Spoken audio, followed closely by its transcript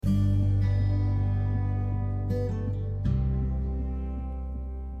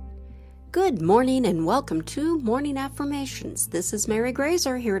Good morning and welcome to Morning Affirmations. This is Mary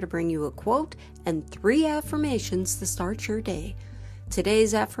Grazer here to bring you a quote and 3 affirmations to start your day.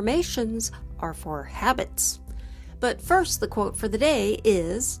 Today's affirmations are for habits. But first, the quote for the day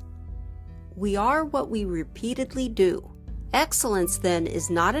is, "We are what we repeatedly do. Excellence then is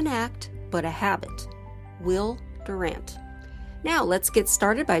not an act, but a habit." Will Durant. Now let's get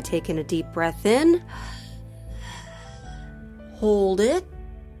started by taking a deep breath in. Hold it.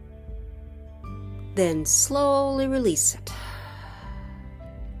 Then slowly release it.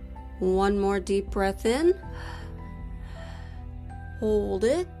 One more deep breath in. Hold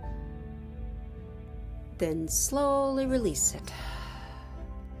it. Then slowly release it.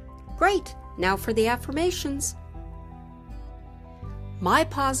 Great! Now for the affirmations. My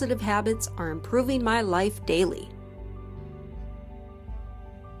positive habits are improving my life daily.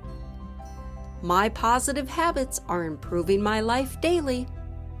 My positive habits are improving my life daily.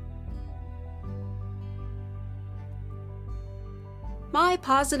 My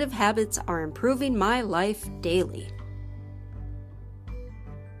positive habits are improving my life daily.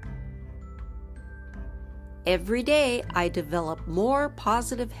 Every day I develop more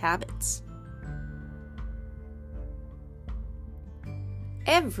positive habits.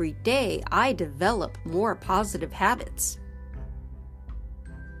 Every day I develop more positive habits.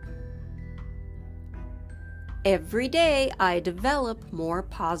 Every day I develop more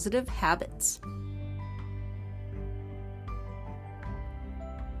positive habits.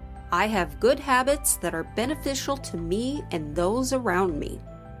 I have good habits that are beneficial to me and those around me.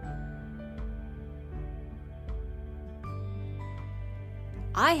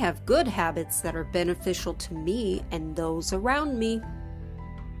 I have good habits that are beneficial to me and those around me.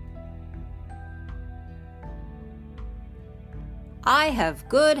 I have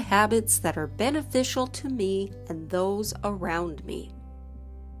good habits that are beneficial to me and those around me.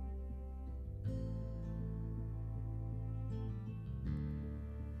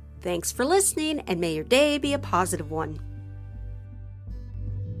 Thanks for listening, and may your day be a positive one.